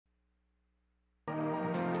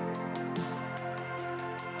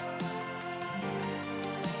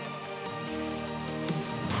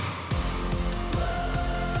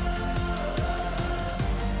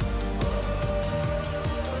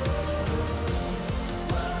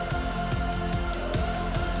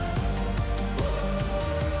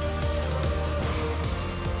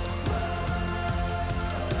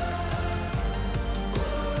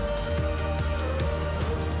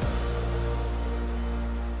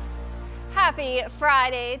Happy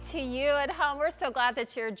Friday to you at home. We're so glad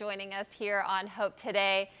that you're joining us here on Hope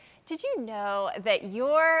Today. Did you know that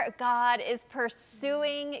your God is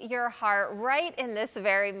pursuing your heart right in this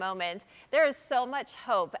very moment? There is so much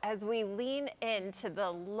hope as we lean into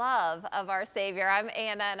the love of our Savior. I'm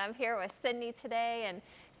Anna, and I'm here with Sydney today. And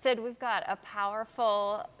Sid, we've got a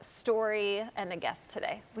powerful story and a guest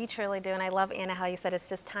today. We truly do, and I love, Anna, how you said it's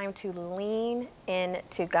just time to lean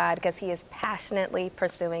into God because He is passionately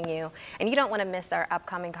pursuing you. And you don't want to miss our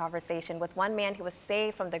upcoming conversation with one man who was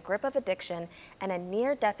saved from the grip of addiction and a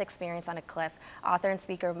near-death experience on a cliff. Author and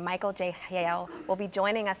speaker Michael J. Heil will be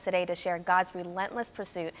joining us today to share God's relentless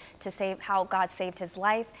pursuit to save how God saved his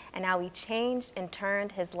life and how He changed and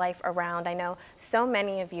turned his life around. I know so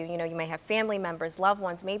many of you, you may have family members, loved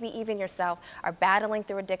ones, maybe even yourself, are battling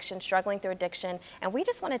through addiction, struggling through addiction, and we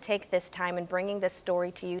just want to take this time in bringing this story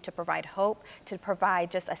to you to provide hope, to provide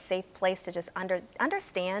just a safe place to just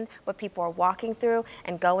understand what people are walking through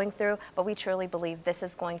and going through. But we truly believe this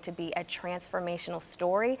is going to be a transformational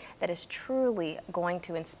story that is truly going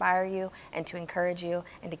to inspire you and to encourage you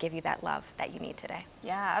and to give you that love that you need today.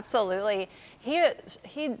 Yeah, absolutely.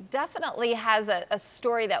 He definitely has a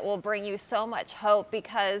story that will bring you so much hope,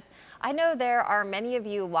 because I know there are many of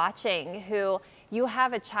you watching who you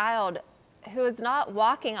have a child who is not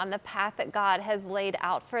walking on the path that God has laid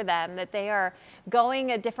out for them, that they are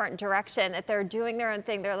going a different direction, that they're doing their own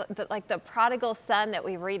thing. They're like the prodigal son that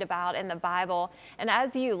we read about in the Bible. And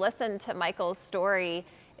as you listen to Michael's story,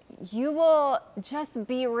 you will just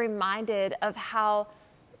be reminded of how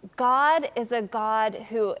God is a God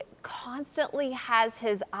who constantly has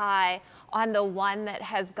his eye on the one that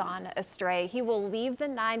has gone astray. He will leave the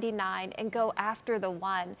 99 and go after the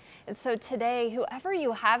one. And so today, whoever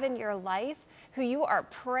you have in your life, who you are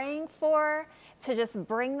praying for to just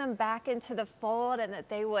bring them back into the fold and that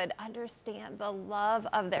they would understand the love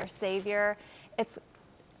of their Savior, it's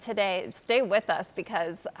today. Stay with us,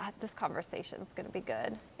 because this conversation is going to be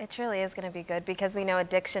good. It truly is going to be good, because we know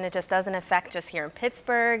addiction, it just doesn't affect just here in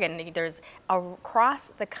Pittsburgh, and there's across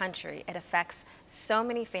the country, it affects so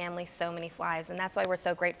many families, so many lives. And that's why we're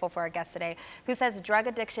so grateful for our guest today, who says drug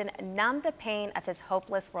addiction numbed the pain of his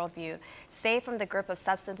hopeless worldview. Saved from the grip of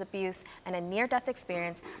substance abuse and a near-death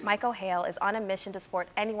experience, Michael Heil is on a mission to support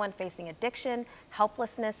anyone facing addiction,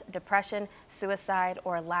 helplessness, depression, suicide,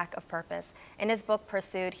 or a lack of purpose. In his book,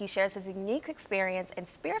 Pursued, he shares his unique experience and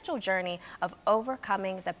spiritual journey of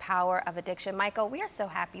overcoming the power of addiction. Michael, we are so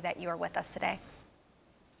happy that you are with us today.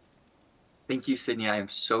 Thank you, Sydney. I am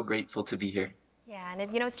so grateful to be here. Yeah, and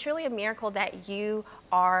it's truly a miracle that you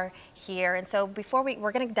are here. And so before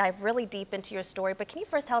we're going to dive really deep into your story, but can you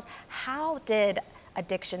first tell us, how did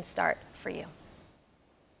addiction start for you?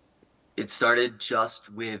 It started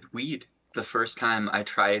just with weed. The first time I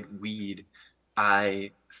tried weed,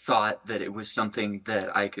 I thought that it was something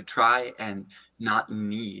that I could try and not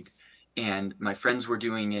need. And my friends were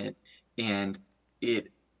doing it, and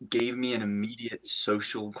it gave me an immediate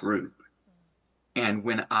social group. And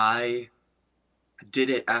when I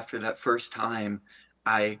did it after that first time,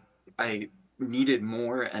 I needed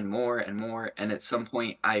more and more and more, and at some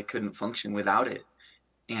point I couldn't function without it.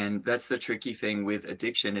 And that's the tricky thing with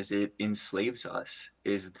addiction, is it enslaves us.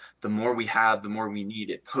 Is the more we have, the more we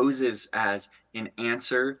need. It poses as an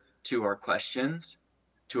answer to our questions,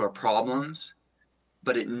 to our problems,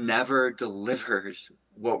 but it never delivers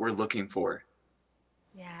what we're looking for.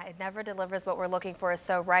 Yeah, it never delivers what we're looking for, is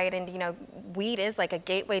so right. And weed is like a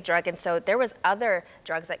gateway drug, and so there was other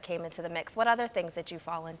drugs that came into the mix. What other things did you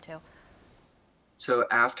fall into? So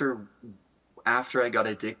after I got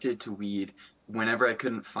addicted to weed, whenever I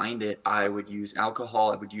couldn't find it, I would use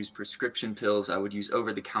alcohol, I would use prescription pills, I would use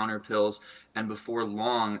over-the-counter pills, and before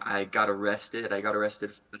long, I got arrested. I got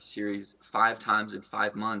arrested for a series 5 times in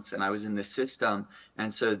 5 months, and I was in the system.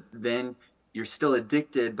 And so then you're still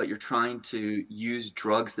addicted, but you're trying to use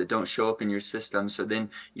drugs that don't show up in your system. So then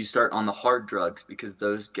you start on the hard drugs, because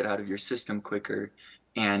those get out of your system quicker.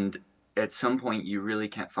 And at some point, you really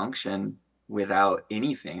can't function without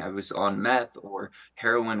anything. I was on meth, or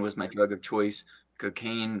heroin was my drug of choice,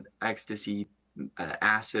 cocaine, ecstasy,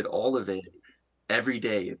 acid, all of it. Every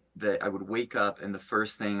day that I would wake up, and the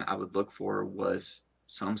first thing I would look for was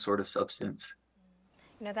some sort of substance.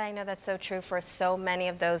 I know that's so true for so many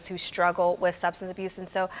of those who struggle with substance abuse. And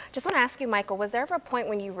so just want to ask you, Michael, was there ever a point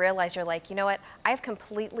when you realized you're like, you know what, I've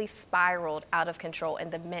completely spiraled out of control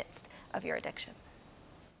in the midst of your addiction?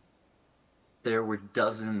 There were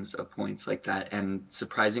dozens of points like that, and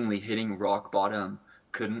surprisingly, hitting rock bottom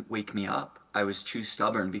couldn't wake me up. I was too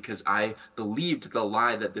stubborn, because I believed the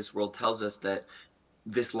lie that this world tells us, that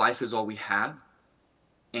this life is all we have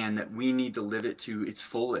and that we need to live it to its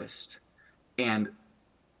fullest. And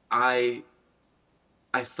I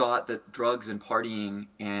I thought that drugs and partying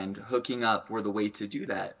and hooking up were the way to do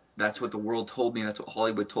that. That's what the world told me. That's what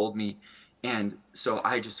Hollywood told me. And so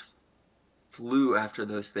I just flew after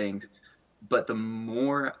those things. But the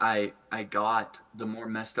more I got, the more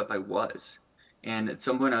messed up I was. And at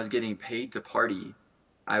some point I was getting paid to party.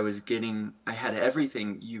 I had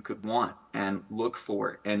everything you could want and look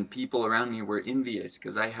for. And people around me were envious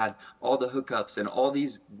because I had all the hookups and all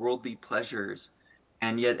these worldly pleasures.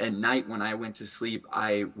 And yet at night when I went to sleep,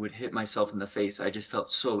 I would hit myself in the face. I just felt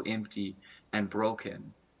so empty and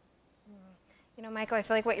broken. You know, Michael, I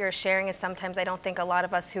feel like what you're sharing is sometimes I don't think a lot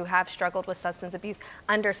of us who have struggled with substance abuse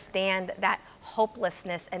understand that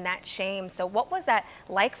hopelessness and that shame. So what was that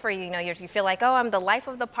like for you? You know, you feel like, oh, I'm the life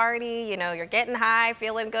of the party, you know, you're getting high,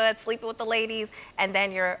 feeling good, sleeping with the ladies, and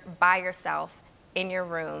then you're by yourself in your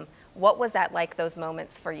room. What was that like, those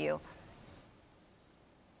moments for you?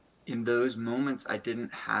 In those moments, I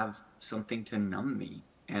didn't have something to numb me.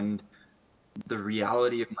 And the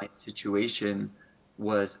reality of my situation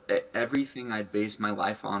was everything I'd based my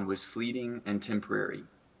life on was fleeting and temporary.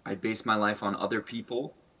 I'd based my life on other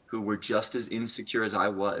people who were just as insecure as I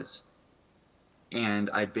was. And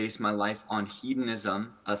I'd based my life on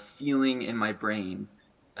hedonism, a feeling in my brain,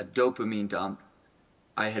 a dopamine dump.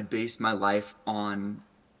 I had based my life on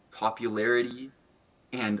popularity,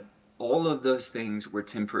 and all of those things were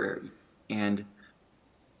temporary. And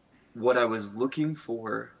what I was looking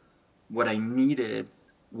for, what I needed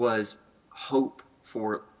was hope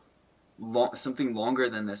for something longer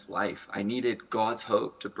than this life. I needed God's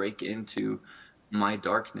hope to break into my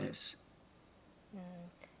darkness.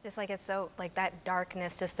 Just like it's so like that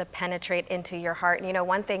darkness just to penetrate into your heart. And you know,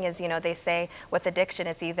 one thing is, you know, they say with addiction,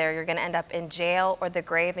 it's either you're going to end up in jail or the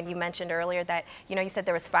grave. And you mentioned earlier that, you know, you said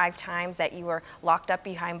there was 5 times that you were locked up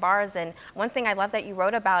behind bars. And one thing I love that you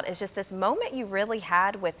wrote about is just this moment you really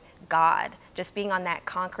had with God, just being on that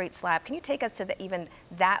concrete slab. Can you take us to even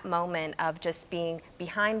that moment of just being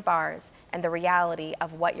behind bars and the reality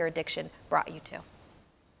of what your addiction brought you to?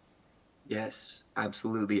 Yes,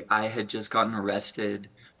 absolutely. I had just gotten arrested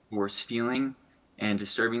for stealing and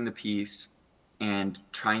disturbing the peace and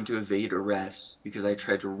trying to evade arrest because I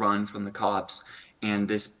tried to run from the cops. And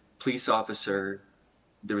this police officer,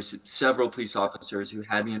 there was several police officers who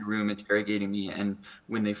had me in a room interrogating me. And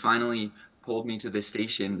when they finally pulled me to the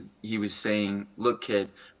station, he was saying, "Look, kid,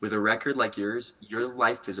 with a record like yours, your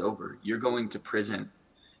life is over. You're going to prison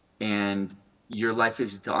and your life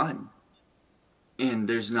is done. And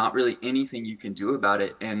there's not really anything you can do about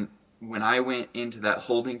it." And when I went into that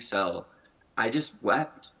holding cell, I just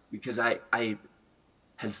wept because I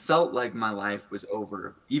had felt like my life was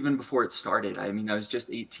over even before it started. I mean, I was just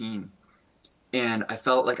 18 and I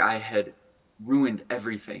felt like I had ruined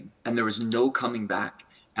everything and there was no coming back.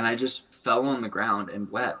 And I just fell on the ground and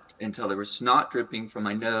wept until there was snot dripping from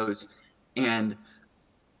my nose and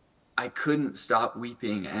I couldn't stop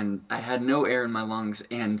weeping and I had no air in my lungs.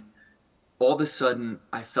 And all of a sudden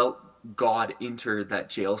I felt God enter that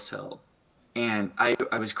jail cell. And I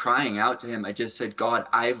was crying out to him. I just said, "God,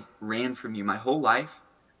 I've ran from you my whole life,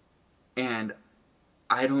 and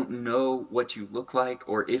I don't know what you look like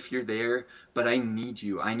or if you're there, but I need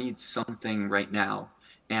you. I need something right now."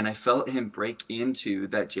 And I felt him break into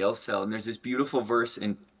that jail cell. And there's this beautiful verse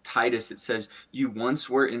in Titus. It says, "You once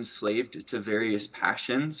were enslaved to various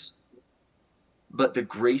passions, but the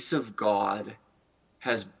grace of God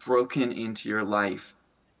has broken into your life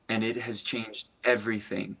and it has changed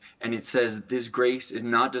everything." And it says, "This grace is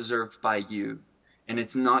not deserved by you. And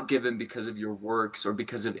it's not given because of your works or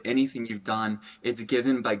because of anything you've done. It's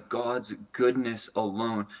given by God's goodness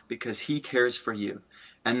alone because he cares for you."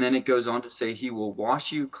 And then it goes on to say, "He will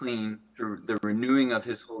wash you clean through the renewing of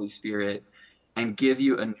his Holy Spirit and give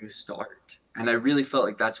you a new start." And I really felt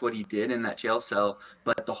like that's what he did in that jail cell.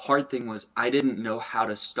 But the hard thing was I didn't know how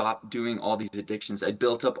to stop doing all these addictions. I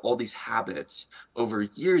built up all these habits over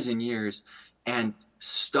years and years, and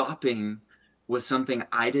stopping was something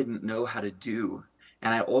I didn't know how to do.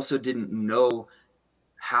 And I also didn't know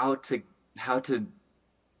how to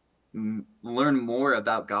learn more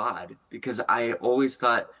about God because I always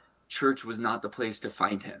thought church was not the place to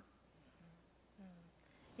find him.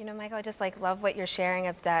 You know, Michael, I just like love what you're sharing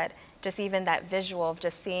of that, just even that visual of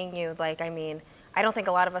just seeing you. Like, I mean, I don't think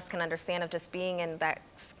a lot of us can understand of just being in that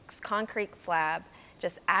concrete slab,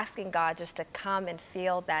 just asking God just to come and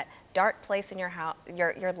feel that dark place in your house,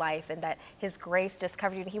 your life, and that his grace just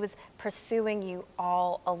covered you. And he was pursuing you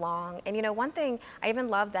all along. And one thing I even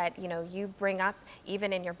love that you bring up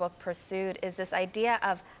even in your book Pursued is this idea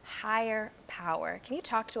of higher power. Can you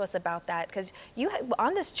talk to us about that? Because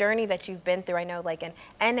on this journey that you've been through, I know like in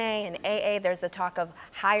NA and AA, there's a talk of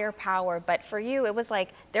higher power, but for you, it was like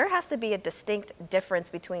there has to be a distinct difference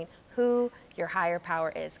between who your higher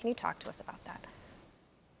power is. Can you talk to us about that?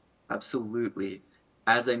 Absolutely.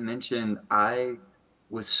 As I mentioned, I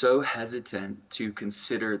was so hesitant to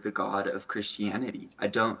consider the God of Christianity. I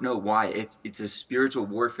don't know why. It's a spiritual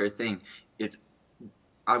warfare thing. It's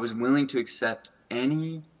I was willing to accept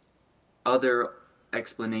any other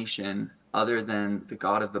explanation other than the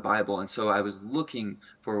God of the Bible. And so I was looking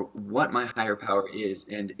for what my higher power is.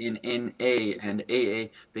 And in NA and AA,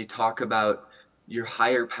 they talk about your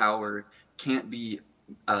higher power can't be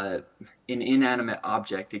an inanimate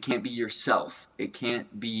object. It can't be yourself. It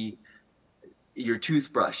can't be your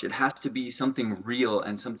toothbrush. It has to be something real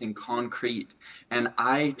and something concrete. And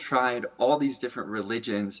I tried all these different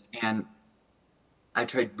religions, and I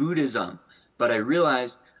tried Buddhism, but I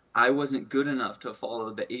realized I wasn't good enough to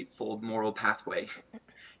follow the eightfold moral pathway.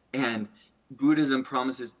 And Buddhism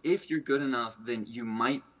promises if you're good enough, then you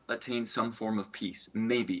might attain some form of peace,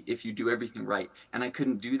 maybe, if you do everything right. And I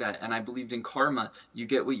couldn't do that. And I believed in karma, you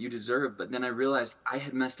get what you deserve. But then I realized I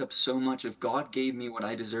had messed up so much. If God gave me what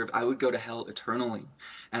I deserved, I would go to hell eternally.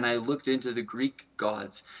 And I looked into the Greek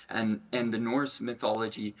gods and the Norse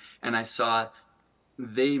mythology, and I saw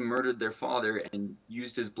they murdered their father and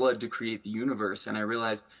used his blood to create the universe. And I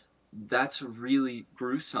realized that's really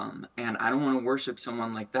gruesome, and I don't want to worship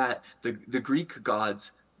someone like that. The Greek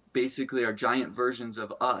gods basically are giant versions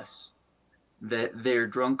of us, that they're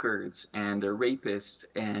drunkards and they're rapists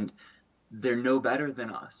and they're no better than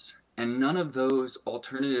us. And none of those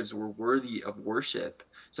alternatives were worthy of worship.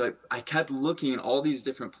 So I kept looking in all these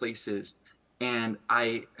different places, and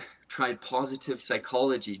I tried positive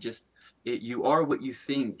psychology, just you are what you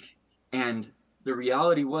think. And the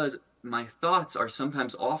reality was my thoughts are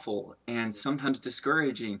sometimes awful and sometimes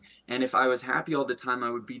discouraging. And if I was happy all the time, I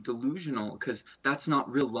would be delusional, because that's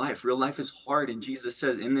not real life. Real life is hard. And Jesus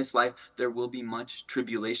says, in this life, there will be much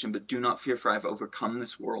tribulation, but do not fear, for I've overcome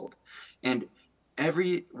this world. And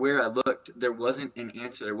everywhere I looked, there wasn't an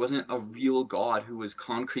answer. There wasn't a real God who was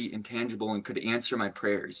concrete and tangible and could answer my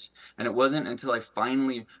prayers. And it wasn't until I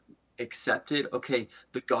finally accepted, okay,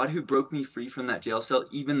 the God who broke me free from that jail cell,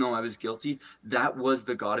 even though I was guilty, that was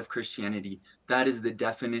the God of Christianity. That is the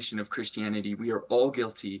definition of Christianity. We are all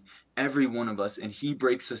guilty, every one of us, and he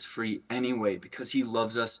breaks us free anyway because he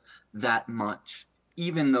loves us that much.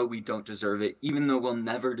 Even though we don't deserve it, even though we'll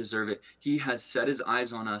never deserve it, he has set his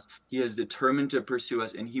eyes on us. He is determined to pursue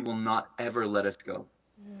us, and he will not ever let us go.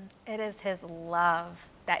 It is his love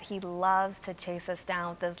that he loves to chase us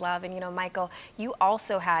down with his love. And Michael, you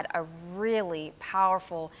also had a really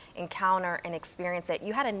powerful encounter and experience that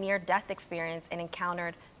you had a near-death experience and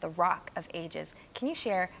encountered the Rock of Ages. Can you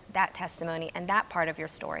share that testimony and that part of your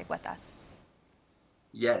story with us?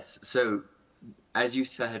 Yes. So, as you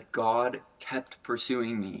said, God kept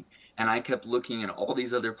pursuing me, and I kept looking in all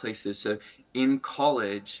these other places. So, in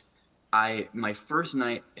college, my first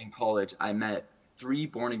night in college, I met 3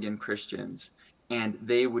 born again Christians, and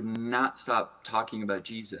they would not stop talking about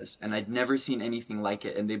Jesus. And I'd never seen anything like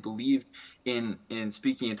it. And they believed in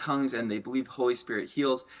speaking in tongues, and they believed Holy Spirit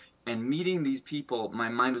heals. And meeting these people, my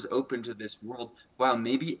mind was open to this world. Wow,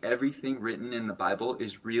 maybe everything written in the Bible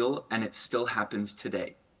is real, and it still happens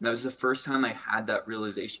today. And that was the first time I had that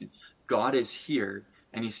realization. God is here,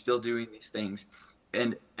 and he's still doing these things.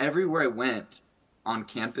 And everywhere I went on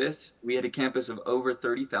campus, we had a campus of over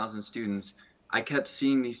 30,000 students. I kept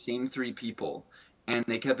seeing these same 3 people, and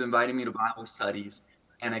they kept inviting me to Bible studies,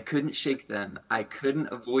 and I couldn't shake them. I couldn't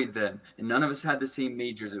avoid them. And none of us had the same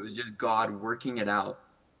majors. It was just God working it out.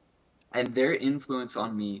 And their influence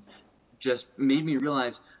on me just made me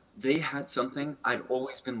realize they had something I'd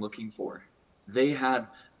always been looking for. They had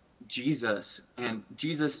Jesus, and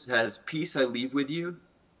Jesus says, peace I leave with you,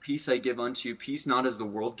 peace I give unto you, peace not as the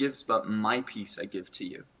world gives, but my peace I give to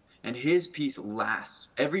you. And his peace lasts.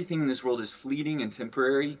 Everything in this world is fleeting and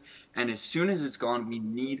temporary, and as soon as it's gone, we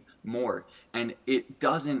need more. And it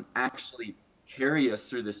doesn't actually carry us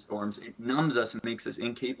through the storms. It numbs us and makes us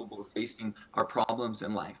incapable of facing our problems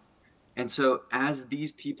in life. And so as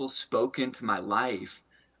these people spoke into my life,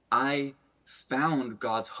 I found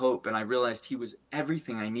God's hope, and I realized he was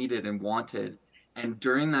everything I needed and wanted. And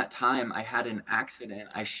during that time, I had an accident.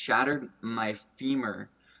 I shattered my femur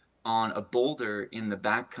on a boulder in the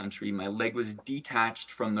backcountry. My leg was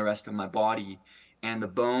detached from the rest of my body, and the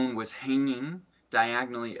bone was hanging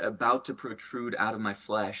diagonally, about to protrude out of my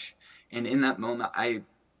flesh. And in that moment, I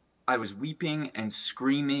was weeping and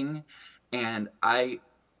screaming, and I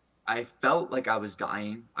felt like I was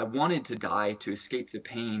dying. I wanted to die to escape the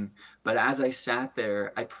pain. But as I sat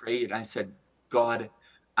there, I prayed. I said, God,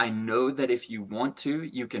 I know that if you want to,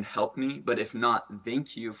 you can help me. But if not,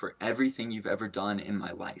 thank you for everything you've ever done in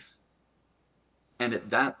my life. And at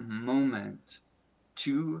that moment,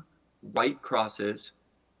 two white crosses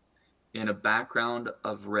in a background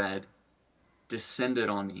of red descended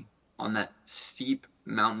on me on that steep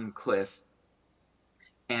mountain cliff.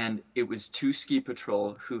 And it was two ski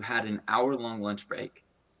patrol who had an hour-long lunch break.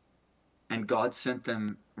 And God sent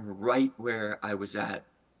them right where I was at,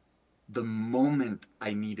 the moment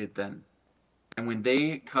I needed them. And when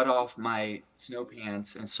they cut off my snow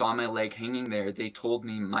pants and saw my leg hanging there, they told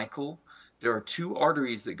me, Michael, there are two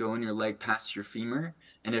arteries that go in your leg past your femur.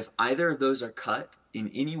 And if either of those are cut in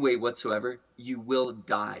any way whatsoever, you will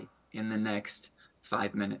die in the next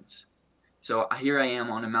 5 minutes. So here I am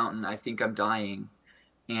on a mountain. I think I'm dying.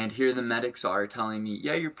 And here the medics are telling me,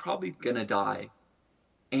 yeah, you're probably going to die.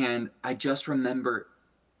 And I just remember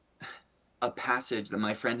a passage that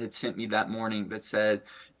my friend had sent me that morning that said,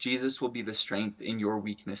 Jesus will be the strength in your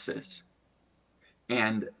weaknesses.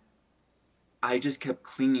 And I just kept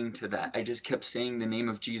clinging to that. I just kept saying the name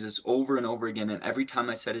of Jesus over and over again. And every time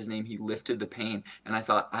I said his name, he lifted the pain. And I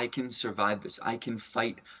thought, I can survive this. I can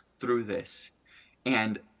fight through this.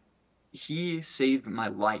 And he saved my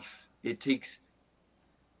life. It takes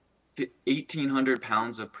 1,800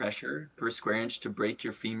 pounds of pressure per square inch to break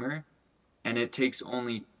your femur. And it takes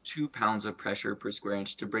only 2 pounds of pressure per square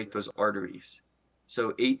inch to break those arteries. So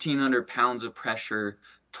 1,800 pounds of pressure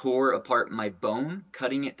tore apart my bone,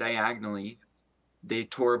 cutting it diagonally. They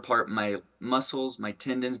tore apart my muscles, my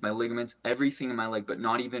tendons, my ligaments, everything in my leg, but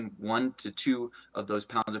not even 1 to 2 of those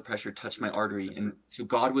pounds of pressure touched my artery. And so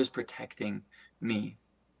God was protecting me.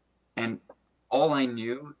 And all I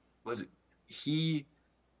knew was he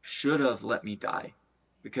should have let me die,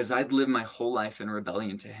 because I'd lived my whole life in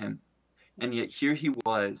rebellion to him. And yet here he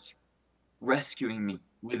was, rescuing me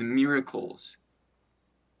with miracles,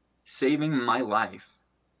 saving my life.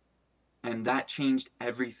 And that changed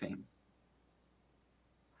everything.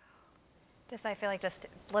 I feel like just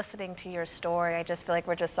listening to your story, I just feel like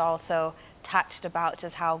we're just all so touched about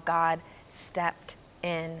just how God stepped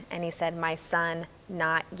in and he said, my son,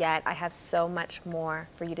 not yet. I have so much more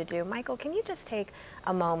for you to do. Michael, can you just take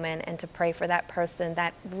a moment and to pray for that person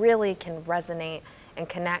that really can resonate and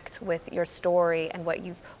connect with your story and what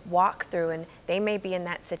you've walked through, and they may be in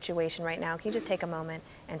that situation right now. Can you just take a moment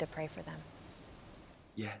and to pray for them?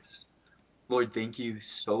 Yes. Lord, thank you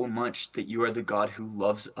so much that you are the God who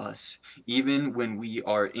loves us, even when we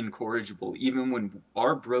are incorrigible, even when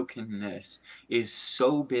our brokenness is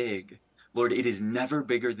so big. Lord, it is never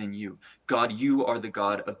bigger than you. God, you are the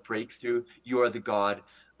God of breakthrough. You are the God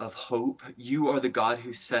of hope. You are the God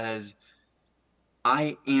who says,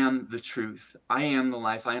 I am the truth. I am the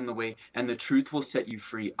life. I am the way. And the truth will set you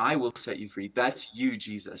free. I will set you free. That's you,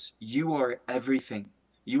 Jesus. You are everything.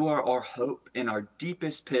 You are our hope in our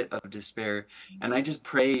deepest pit of despair. And I just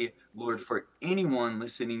pray, Lord, for anyone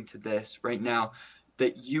listening to this right now,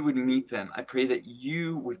 that you would meet them. I pray that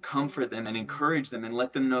you would comfort them and encourage them and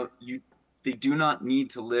let them know they do not need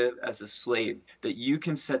to live as a slave, that you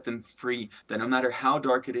can set them free, that no matter how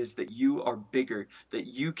dark it is, that you are bigger, that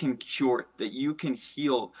you can cure, that you can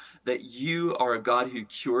heal, that you are a God who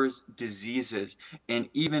cures diseases. And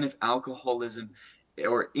even if alcoholism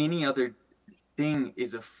or any other thing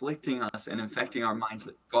is afflicting us and infecting our minds,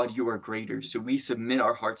 that God, you are greater. So we submit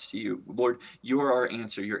our hearts to you. Lord, you are our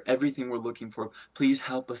answer. You're everything we're looking for. Please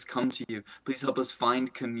help us come to you. Please help us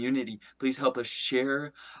find community. Please help us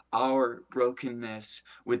share our brokenness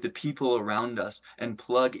with the people around us and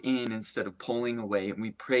plug in instead of pulling away. And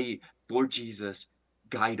we pray, Lord Jesus,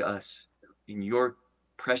 guide us in your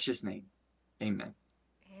precious name. Amen.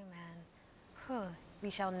 Amen. We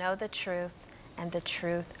shall know the truth, and the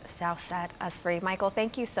truth shall set us free. Michael,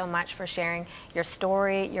 thank you so much for sharing your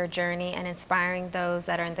story, your journey, and inspiring those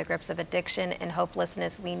that are in the grips of addiction and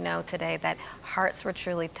hopelessness. We know today that hearts were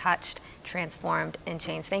truly touched, transformed, and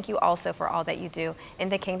changed. Thank you also for all that you do in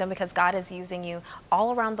the kingdom, because God is using you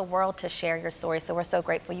all around the world to share your story. So we're so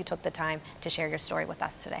grateful you took the time to share your story with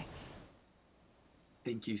us today.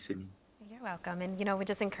 Thank you, Sydney. You're You're welcome. And, we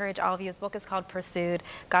just encourage all of you. His book is called Pursued,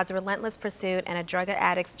 God's Relentless Pursuit and a Drug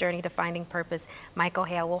Addict's Journey to Finding Purpose. Michael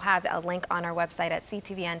Heil. We'll have a link on our website at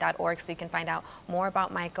ctvn.org so you can find out more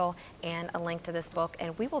about Michael and a link to this book.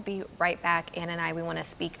 And we will be right back. Ann and I, we want to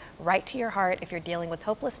speak right to your heart. If you're dealing with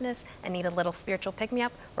hopelessness and need a little spiritual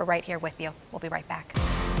pick-me-up, we're right here with you. We'll be right back.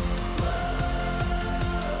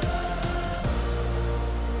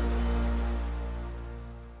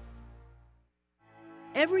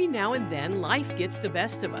 Every now and then, life gets the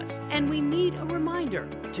best of us, and we need a reminder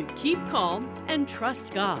to keep calm and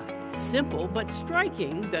trust God. Simple but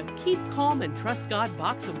striking, the Keep Calm and Trust God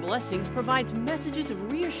box of blessings provides messages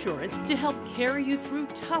of reassurance to help carry you through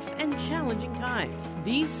tough and challenging times.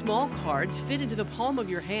 These small cards fit into the palm of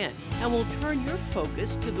your hand and will turn your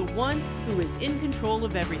focus to the one who is in control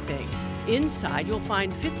of everything. Inside, you'll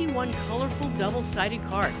find 51 colorful double-sided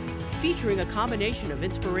cards featuring a combination of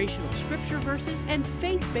inspirational scripture verses and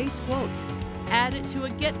faith-based quotes. Add it to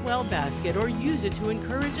a get-well basket or use it to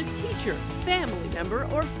encourage a teacher, family member,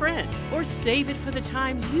 or friend, or save it for the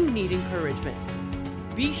times you need encouragement.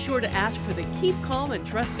 Be sure to ask for the Keep Calm and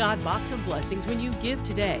Trust God box of blessings when you give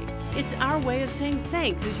today. It's our way of saying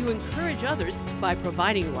thanks as you encourage others by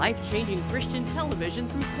providing life-changing Christian television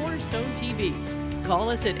through Cornerstone TV.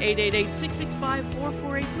 Call us at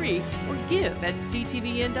 888-665-4483 or give at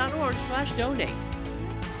ctvn.org/donate.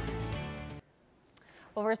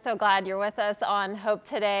 Well, we're so glad you're with us on Hope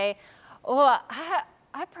Today. Well, I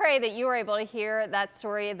pray that you were able to hear that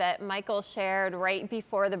story that Michael shared right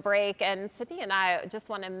before the break. And Sydney and I just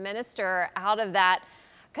want to minister out of that.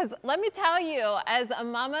 Because let me tell you, as a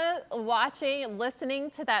mama watching,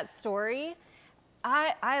 listening to that story,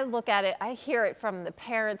 I look at it, I hear it from the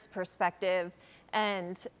parent's perspective,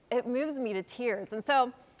 and it moves me to tears. And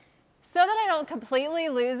so that I don't completely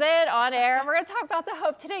lose it on air, we're going to talk about the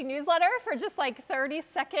Hope Today newsletter for just like 30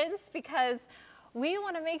 seconds because we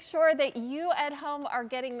want to make sure that you at home are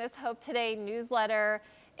getting this Hope Today newsletter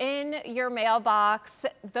in your mailbox.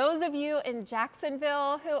 Those of you in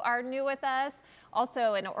Jacksonville who are new with us,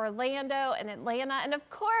 also in Orlando and Atlanta, and of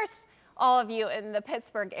course, all of you in the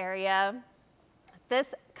Pittsburgh area.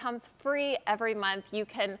 This comes free every month. You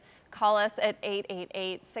can call us at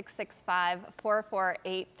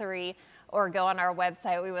 888-665-4483 or go on our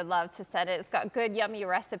website. We would love to send it. It's got good, yummy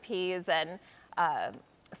recipes and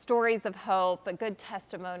stories of hope, and good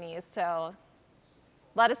testimonies. So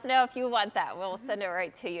let us know if you want that. We'll send it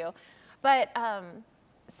right to you. But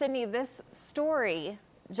Sydney, this story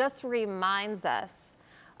just reminds us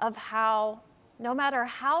of how no matter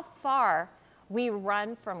how far we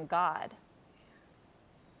run from God,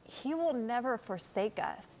 He will never forsake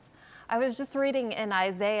us. I was just reading in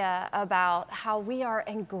Isaiah about how we are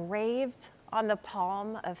engraved on the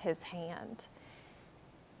palm of His hand.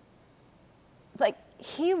 Like,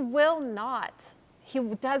 He does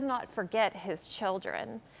not forget His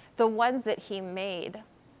children, the ones that He made.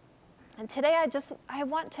 And today I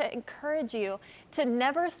want to encourage you to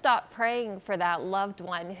never stop praying for that loved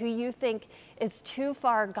one who you think is too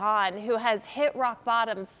far gone, who has hit rock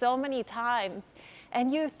bottom so many times,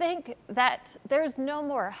 and you think that there's no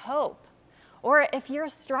more hope. Or if you're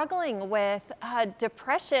struggling with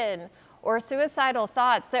depression or suicidal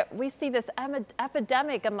thoughts, that we see this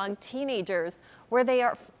epidemic among teenagers where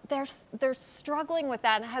they're struggling with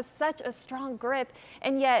that and has such a strong grip.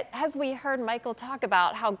 And yet, as we heard Michael talk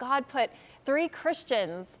about how God put 3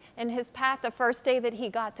 Christians in his path the first day that he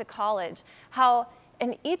got to college, how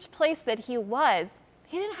in each place that he was,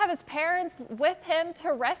 he didn't have his parents with him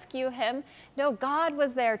to rescue him. No, God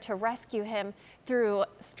was there to rescue him through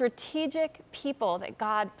strategic people that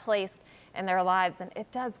God placed in their lives. And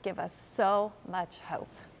it does give us so much hope.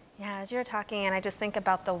 Yeah, as you're talking, and I just think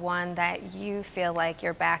about the one that you feel like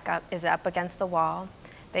your back is up against the wall,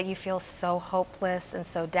 that you feel so hopeless and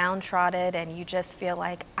so downtrodden, and you just feel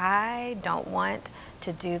like, I don't want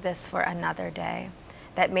to do this for another day.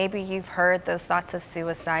 That maybe you've heard those thoughts of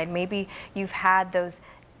suicide. Maybe you've had those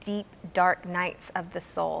deep, dark nights of the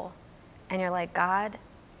soul. And you're like, God,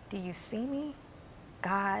 do you see me?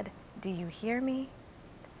 God, do you hear me?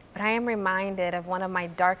 But I am reminded of one of my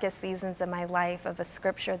darkest seasons in my life, of a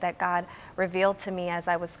scripture that God revealed to me as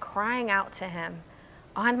I was crying out to Him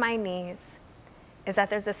on my knees, is that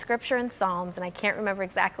there's a scripture in Psalms, and I can't remember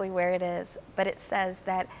exactly where it is, but it says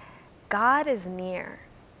that God is near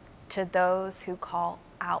to those who call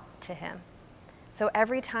out to Him. So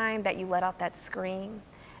every time that you let out that scream,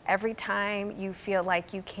 every time you feel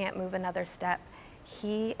like you can't move another step,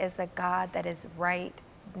 He is the God that is right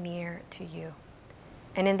near to you.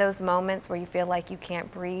 And in those moments where you feel like you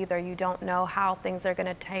can't breathe or you don't know how things are going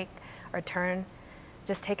to take or turn,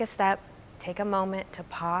 just take a step, take a moment to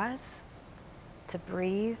pause, to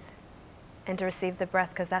breathe and to receive the breath,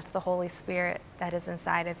 because that's the Holy Spirit that is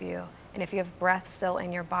inside of you. And if you have breath still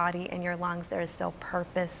in your body and your lungs, there is still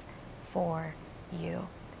purpose for you.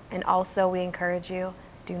 And also, we encourage you,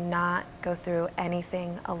 do not go through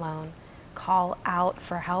anything alone. Call out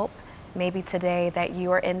for help. Maybe today that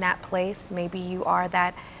you are in that place, maybe you are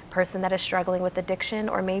that person that is struggling with addiction,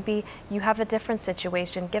 or maybe you have a different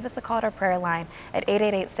situation. Give us a call at our prayer line at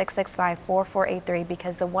 888-665-4483,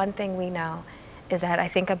 because the one thing we know is that I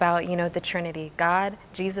think about, the Trinity, God,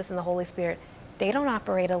 Jesus, and the Holy Spirit. They don't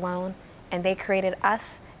operate alone, and they created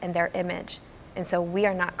us in their image. And so we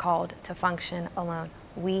are not called to function alone.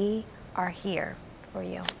 We are here for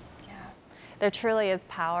you. Yeah. There truly is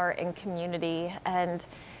power in community, and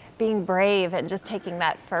being brave and just taking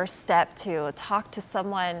that first step to talk to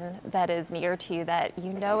someone that is near to you that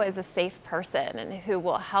you know is a safe person and who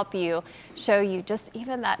will help you, show you just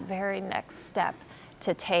even that very next step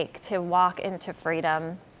to take to walk into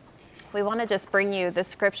freedom. We want to just bring you the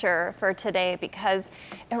scripture for today because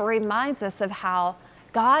it reminds us of how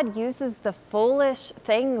God uses the foolish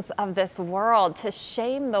things of this world to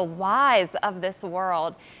shame the wise of this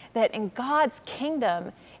world. That in God's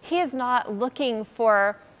kingdom, He is not looking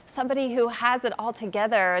for somebody who has it all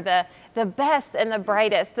together, the best and the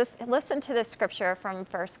brightest. Listen to this scripture from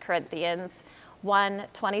 1 Corinthians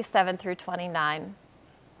 1:27 through 29.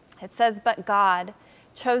 It says, "But God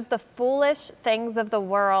chose the foolish things of the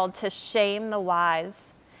world to shame the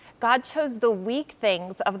wise. God chose the weak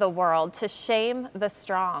things of the world to shame the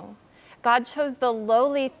strong. God chose the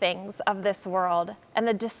lowly things of this world and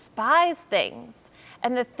the despised things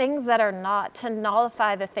and the things that are not to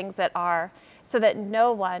nullify the things that are, so that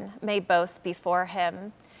no one may boast before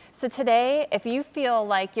Him." So today, if you feel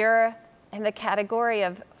like you're in the category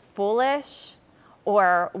of foolish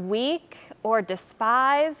or weak or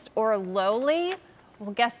despised or lowly,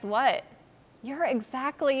 well, guess what? You're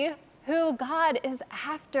exactly who God is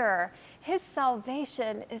after. His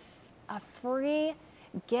salvation is a free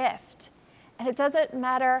gift. And it doesn't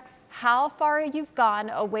matter how far you've gone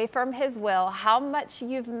away from His will, how much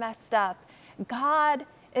you've messed up. God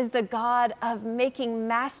is the God of making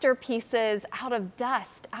masterpieces out of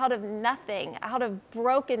dust, out of nothing, out of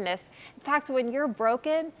brokenness. In fact, when you're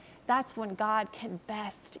broken, that's when God can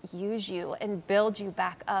best use you and build you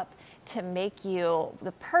back up to make you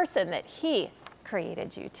the person that He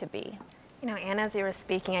created you to be. Anna, as you were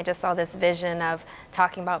speaking, I just saw this vision of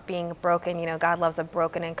talking about being broken. God loves a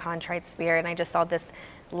broken and contrite spirit. And I just saw this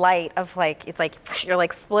light of it's like you're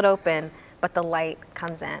split open, but the light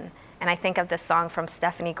comes in. And I think of this song from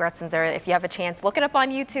Stephanie Grutzenzer. If you have a chance, look it up on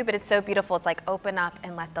YouTube, but it's so beautiful. It's like, open up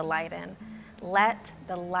and let the light in. Let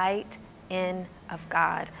the light in of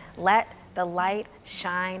God. Let the light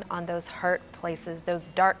shine on those hurt places, those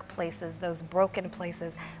dark places, those broken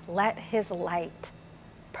places. Let His light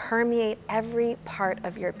permeate every part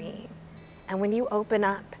of your being. And when you open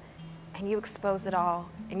up and you expose it all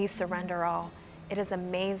and you surrender all, it is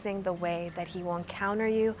amazing the way that He will encounter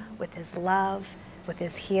you with His love, with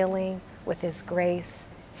His healing, with His grace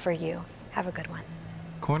for you. Have a good one.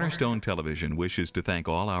 Cornerstone Television wishes to thank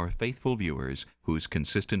all our faithful viewers whose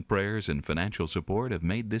consistent prayers and financial support have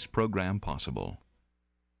made this program possible.